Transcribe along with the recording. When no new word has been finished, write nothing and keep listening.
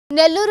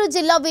నెల్లూరు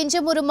జిల్లా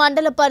వింజమూరు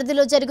మండల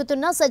పరిధిలో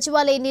జరుగుతున్న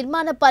సచివాలయ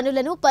నిర్మాణ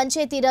పనులను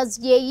పంచాయతీరాజ్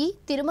ఏఈ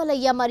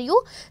తిరుమలయ్య మరియు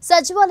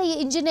సచివాలయ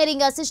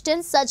ఇంజనీరింగ్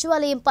అసిస్టెంట్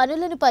సచివాలయం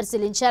పనులను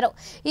పరిశీలించారు.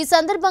 ఈ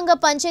సందర్భంగా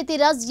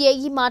పంచాయతీరాజ్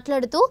ఏఈ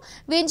మాట్లాడుతూ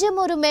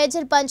వింజమూరు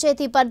మేజర్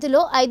పంచాయతీ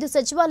పరిధిలో 5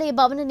 సచివాలయ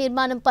భవన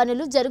నిర్మాణం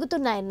పనులు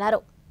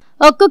జరుగుతున్నాయన్నారు.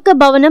 ఒక్కొక్క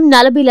భవనం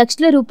 40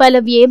 లక్షల రూపాయల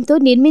వ్యయంతో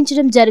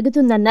నిర్మించడం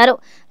జరుగుతుందన్నారు.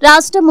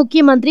 రాష్ట్ర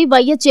ముఖ్యమంత్రి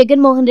వైఎస్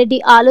జగన్మోహన్ రెడ్డి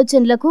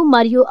ఆలోచనలకు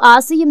మరియు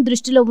ఆశయం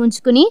దృష్టిలో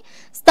ఉంచుకుని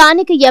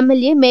స్థానిక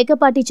ఎమ్మెల్యే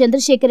మేకపాటి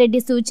చంద్రశేఖర్ రెడ్డి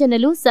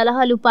సూచనలు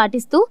సలహాలు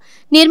పాటిస్తూ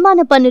నిర్మాణ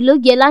పనుల్లో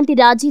ఎలాంటి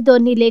రాజీ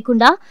ధోరణి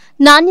లేకుండా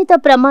నాణ్యత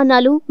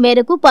ప్రమాణాలు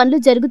మేరకు పనులు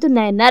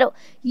జరుగుతున్నాయన్నారు.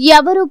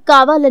 ఎవరు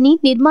కావాలని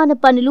నిర్మాణ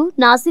పనులు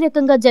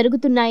నాసిరకంగా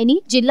జరుగుతున్నాయని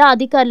జిల్లా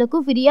అధికారులకు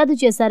ఫిర్యాదు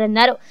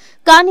చేశారన్నారు.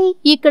 కానీ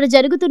ఇక్కడ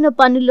జరుగుతున్న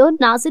పనుల్లో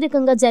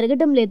నాసిరకంగా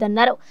జరగడం లేదన్నారు.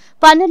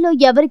 పనుల్లో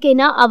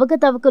ఎవరికైనా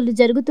అవకతవకలు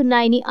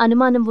జరుగుతున్నాయని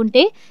అనుమానం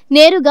ఉంటే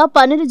నేరుగా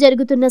పనులు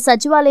జరుగుతున్న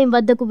సచివాలయం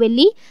వద్దకు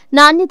వెళ్లి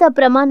నాణ్యత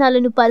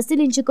ప్రమాణాలను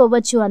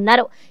పరిశీలించుకోవచ్చు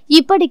అన్నారు.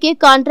 ఇప్పటికే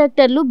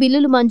కాంట్రాక్టర్లు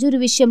బిల్లులు మంజూరు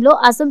విషయంలో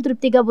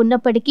అసంతృప్తిగా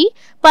ఉన్నప్పటికీ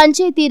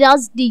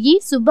పంచాయతీరాజ్ డిఈ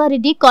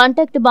సుబ్బారెడ్డి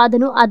కాంట్రాక్ట్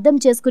బాధను అర్థం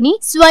చేసుకుని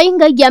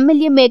స్వయంగా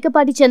ఎమ్మెల్యే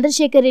మేకపాటి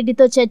చంద్రశేఖర్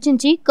రెడ్డితో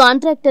చర్చించి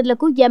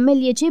కాంట్రాక్టర్లకు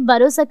ఎమ్మెల్యేచే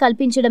భరోసా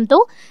కల్పించడంతో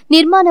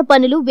నిర్మాణ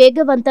పనులు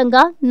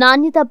వేగవంతంగా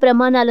నాణ్యత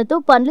ప్రమాణాలతో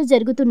పనులు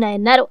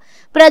జరుగుతున్నాయన్నారు.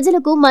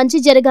 ప్రజలకు మంచి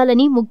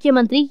జరగాలని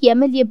ముఖ్యమంత్రి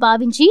ఎమ్మెల్యే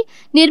భావించి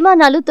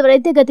నిర్మాణాలు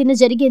త్వరితగతిన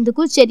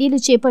జరిగేందుకు చర్యలు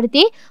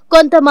చేపడితే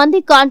కొంతమంది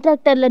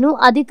కాంట్రాక్టర్లను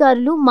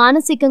అధికారులు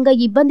మానసికంగా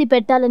ఇబ్బంది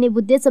పెట్టాలనే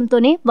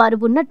ఉద్దేశంతోనే వారు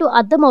ఉన్నట్టు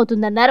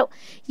అర్థమవుతుందన్నారు.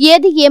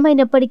 ఏది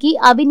ఏమైనప్పటికీ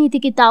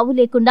అవినీతికి తావు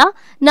లేకుండా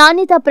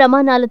నాణ్యత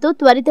ప్రమాణాలతో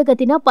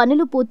త్వరితగతిన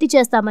పనులు పూర్తి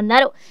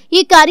చేస్తామన్నారు.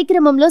 ఈ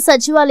కార్యక్రమంలో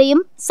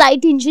సచివాలయం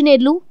సైట్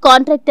ఇంజనీర్లు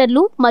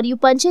కాంట్రాక్టర్లు మరియు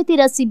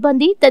పంచాయతీరాజ్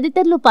సిబ్బంది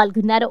తదితరులు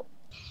పాల్గొన్నారు.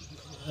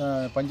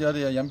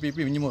 పంచాయతీ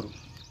ఎంపీపీ వింజమూరు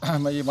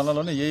ఈ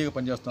మండలంలోనే ఏఈగా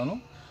పనిచేస్తాను.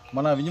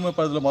 మన వింజమూరు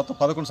పరిధిలో మొత్తం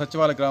 11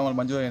 సచివాలయ గ్రామాలు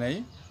మంజూరైనాయి.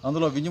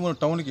 అందులో వింజమూరు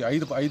టౌన్కి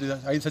ఐదు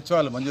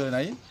సచివాలయాలు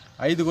మంజూరైనాయి.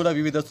 5 కూడా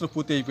వివిధ దశలు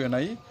పూర్తి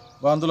అయిపోయినాయి.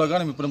 అందులో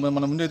కానీ ఇప్పుడు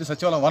మనం ఉండేది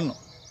సచివాలయం 1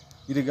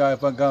 ఇది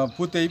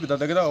పూర్తి అయిపోయి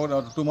దగ్గర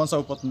 2 months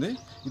అయిపోతుంది.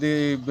 ఇది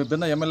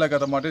భిన్న ఎమ్మెల్యే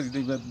గారితో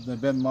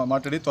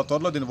మాట్లాడి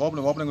త్వరలో దీన్ని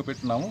ఓపెనింగ్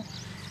పెట్టున్నాము.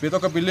 ప్రతి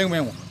ఒక్క బిల్డింగ్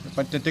మేము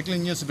టెక్నికల్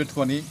ఇంజనీర్స్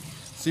పెట్టుకొని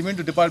సిమెంట్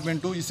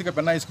డిపార్ట్మెంటు ఇసుక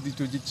పెన్నా ఇసుక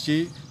ఇచ్చి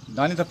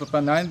నాణ్యత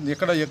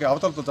ఎక్కడ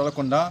అవతలతో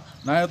తగ్గకుండా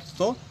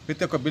నాణ్యతతో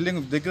ప్రతి ఒక్క బిల్డింగ్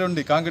దగ్గర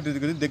ఉండి కాంక్రీట్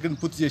దగ్గర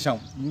పూర్తి చేశాం.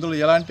 ఇందులో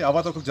ఎలాంటి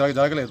అవతలకు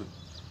జరగలేదు.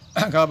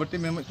 కాబట్టి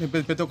మేము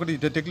ప్రతి ఒక్కటి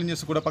టెక్నికల్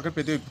ఇంజనీర్స్ కూడా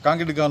ప్రతి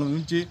కాంక్రీట్ గాను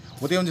నుంచి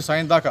ఉదయం నుంచి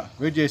సాయం దాకా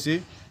వెయిట్ చేసి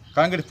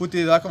కాంక్రీట్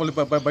పూర్తి దాకా వాళ్ళు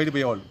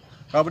బయటపోయేవాళ్ళు.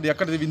 కాబట్టి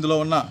ఎక్కడ ఇందులో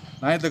ఉన్న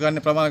నాణ్యత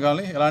కానీ ప్రమాణం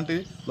కానీ ఎలాంటి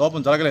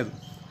లోపం జరగలేదు.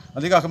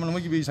 అదికాక మనం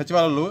ఈ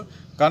సచివాలయాలు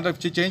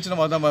కాంట్రాక్ట్ చేయించిన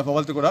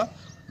వాళ్ళతో కూడా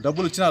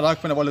డబ్బులు ఇచ్చినా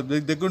రాకపోయినా వాళ్ళ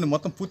దగ్గర నుండి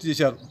మొత్తం పూర్తి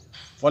చేశారు.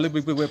 వాళ్ళు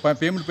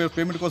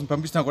పేమెంట్ కోసం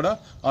పంపించినా కూడా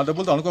ఆ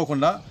డబ్బులతో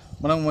అనుకోకుండా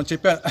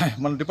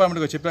మన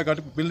డిపార్ట్మెంట్గా చెప్పారు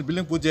కాబట్టి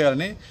బిల్డింగ్ పూర్తి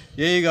చేయాలని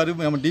ఏఈ గారు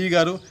డిఈ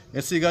గారు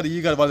ఎస్సీ గారు ఈ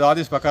గారు వాళ్ళ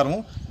ఆదేశ ప్రకారం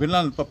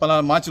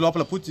బిల్డింగ్ మార్చి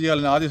లోపల పూర్తి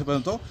చేయాలనే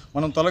ఆదేశంతో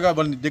మనం త్వరగా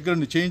వాళ్ళని దగ్గర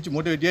నుండి చేయించి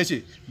మోటివేట్ చేసి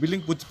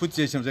బిల్డింగ్ పూర్తి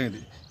చేసాం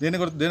జరిగింది.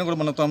 దేని కూడా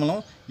మనం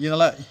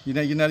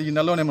ఈ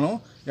నెలలోనే మనం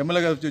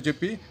ఎమ్మెల్యే గారు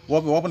చెప్పి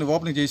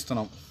ఓపెనింగ్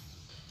చేయిస్తున్నాం.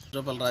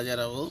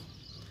 రాజారావు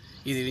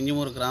ఇది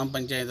వింజమూరు గ్రామ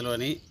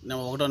పంచాయతీలోని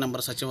 1వ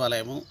నెంబర్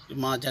సచివాలయము.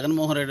 మా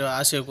జగన్మోహన్ రెడ్డి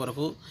ఆశయ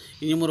కొరకు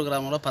వింజమూరు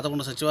గ్రామంలో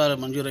 11 సచివాలయాలు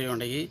మంజూరు అయ్యి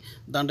ఉన్నాయి.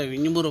 దాంట్లో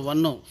వింజమూరు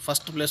 1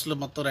 ఫస్ట్ ప్లేస్లో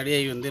మొత్తం రెడీ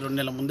అయ్యి ఉంది. 2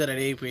 నెలల ముందే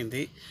రెడీ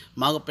అయిపోయింది.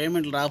 మాకు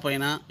పేమెంట్లు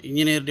రాకపోయినా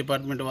ఇంజనీర్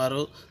డిపార్ట్మెంట్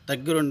వారు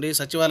దగ్గరుండి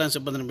సచివాలయం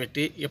సిబ్బందిని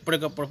పెట్టి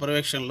ఎప్పటికప్పుడు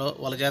పర్యవేక్షణలో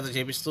వాళ్ళ చేత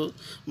చేపిస్తూ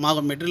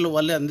మాకు మెటీరియల్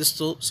వాళ్ళే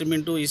అందిస్తూ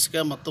సిమెంటు ఇసుక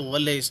మొత్తం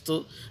వాళ్ళే ఇస్తూ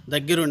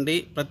దగ్గరుండి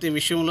ప్రతి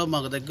విషయంలో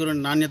మాకు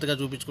దగ్గరుండి నాణ్యతగా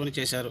చూపించుకొని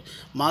చేశారు.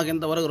 మాకు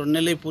ఇంతవరకు 2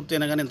 నెలలు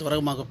పూర్తయినా కానీ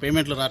ఇంతవరకు మాకు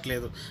పేమెంట్లు రావట్లేదు.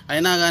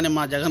 అయినా కానీ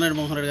మా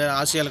జగన్మోహన్ రెడ్డి గారి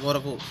ఆశయాల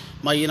కొరకు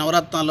మా ఈ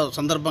నవరత్నాల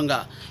సందర్భంగా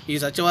ఈ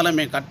సచివాలయం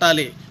మేము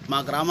కట్టాలి, మా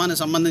గ్రామానికి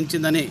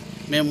సంబంధించిందని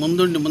మేము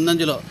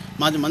ముందంజలో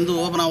మాది మందు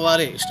ఓపెన్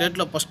అవ్వాలి,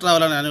 స్టేట్లో ఫస్ట్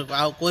రావాలని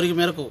ఆ కోరిక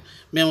మేరకు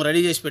మేము రెడీ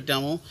చేసి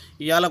పెట్టాము.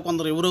 ఇవాళ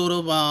కొందరు ఎవరెవరు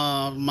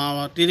మా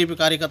టీడీపీ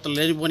కార్యకర్తలు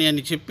లేనిపోని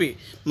అని చెప్పి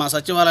మా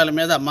సచివాలయాల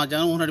మీద మా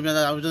జగన్మోహన్ రెడ్డి మీద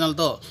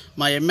అభినందనలతో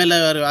మా ఎమ్మెల్యే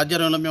గారి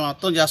ఆధ్వర్యంలో మేము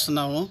అర్థం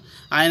చేస్తున్నాము.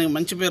 ఆయనకు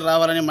మంచి పేరు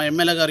రావాలని మా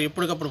ఎమ్మెల్యే గారు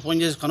ఎప్పటికప్పుడు ఫోన్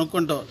చేసి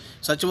కనుక్కుంటూ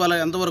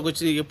సచివాలయం ఎంతవరకు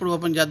వచ్చింది, ఎప్పుడు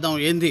ఓపెన్ చేద్దాం,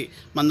 ఏంది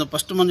మన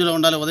ఫస్ట్ మంజులో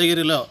ఉండాలి,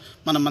 ఉదయగిరిలో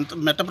మన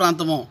మెట్ట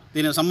ప్రాంతము,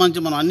 దీనికి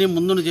సంబంధించి మనం అన్నీ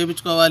ముందు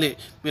చేయించుకోవాలి,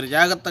 మీరు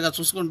జాగ్రత్తగా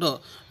చూసుకుంటూ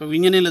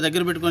ఇంజనీర్ల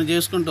దగ్గర పెట్టుకొని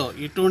చేసుకుంటూ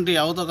ఇటువంటి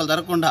అవతవకలు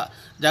జరగకుండా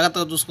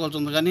జాగ్రత్తగా చూసుకోవాల్సి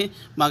ఉంది. కానీ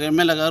మాకు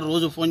ఎమ్మెల్యే గారు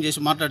రోజు ఫోన్ చేసి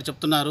మాట్లాడి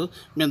చెప్తున్నారు,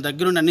 మేము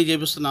దగ్గరుండి అన్నీ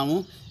చేపిస్తున్నాము.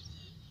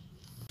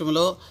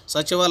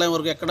 సచివాలయం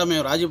వరకు ఎక్కడ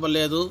మేము రాజీ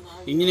పడలేదు.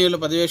 ఇంజనీర్ల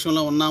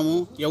పర్యవేక్షణలో ఉన్నాము.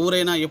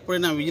 ఎవరైనా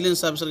ఎప్పుడైనా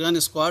విజిలెన్స్ ఆఫీసర్ కానీ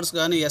స్క్వాడ్స్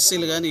కానీ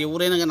ఎస్సీలు కానీ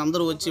ఎవరైనా కానీ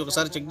అందరూ వచ్చి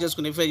ఒకసారి చెక్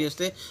చేసుకుని వెరిఫై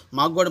చేస్తే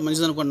మాకు కూడా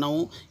మంచిది అనుకున్నాము.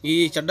 ఈ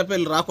చెడ్డ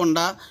పేర్లు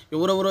రాకుండా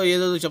ఎవరెవరో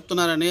ఏదో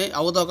చెప్తున్నారని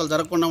అవతవకలు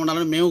జరగకుండా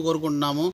ఉండాలని మేము కోరుకుంటున్నాము.